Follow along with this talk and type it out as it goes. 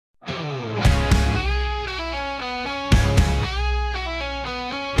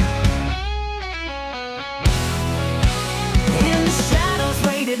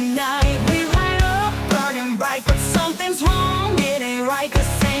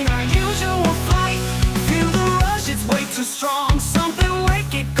ain't our usual fight. Feel the rush, it's way too strong. Something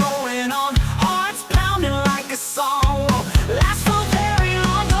wicked going on. Hearts pounding like a song. Won't last for very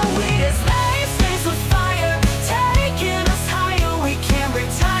long. The weed is laced with fire, taking us higher. We can't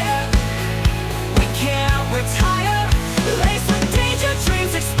retire. We can't retire. Laced with danger,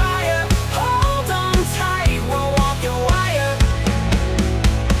 dreams expire. Hold on tight, we're walking wire.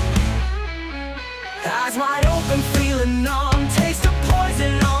 Eyes wide open, feeling numb. Taste of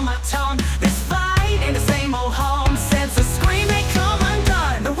poison on my tongue. This fight ain't the same old hum. Sense of scream, they come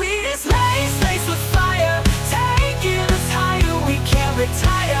undone. The weed is laced with fire, taking us higher. We can't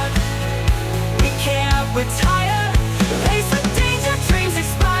retire. We can't retire. Laced with danger, dreams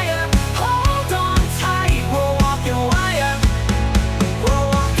expire. Hold on tight, we're walking wire. We're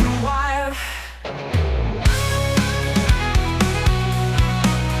walking wire.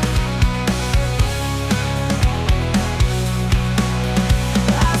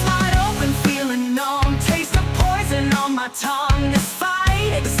 Eyes wide open, feeling numb. Taste of poison on my tongue. This fight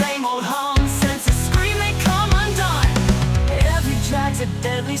ain't the same old hum. Senses scream, they come undone. Every drag's a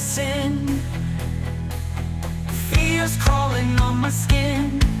deadly sin. Fears crawling on my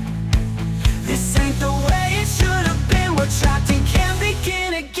skin. This ain't the way it should have been. We're trapped and can't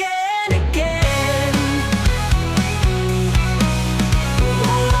begin again, again.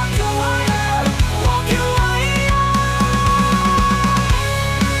 Walking wire, walking wire.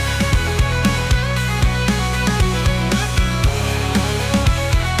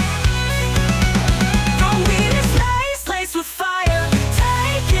 The weed is laced with fire,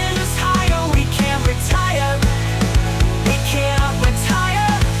 taking us higher. We can't retire. We can't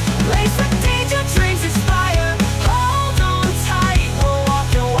retire. Laced with danger, dreams expire. Hold on tight, we're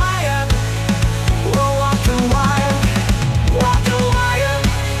walking wire. We're walking wire. Walking wire.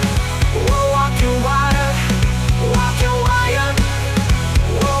 We're walking wire. Walking wire.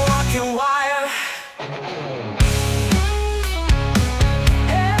 We're walking wire.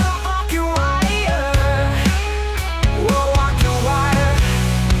 Yeah, walking wire. We're walking wire.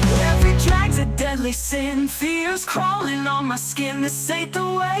 Every drag's a deadly sin. Fears crawling on my skin. This ain't the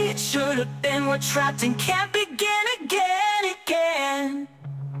way it should have been. We're trapped and can't begin again, again.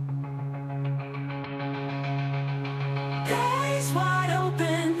 Eyes wide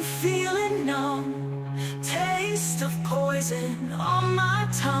open, feeling numb. Taste of poison on my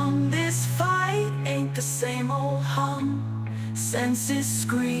tongue. This fight ain't the same old hum. Senses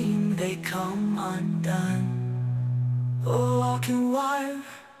scream, they come undone. Oh, walking wire.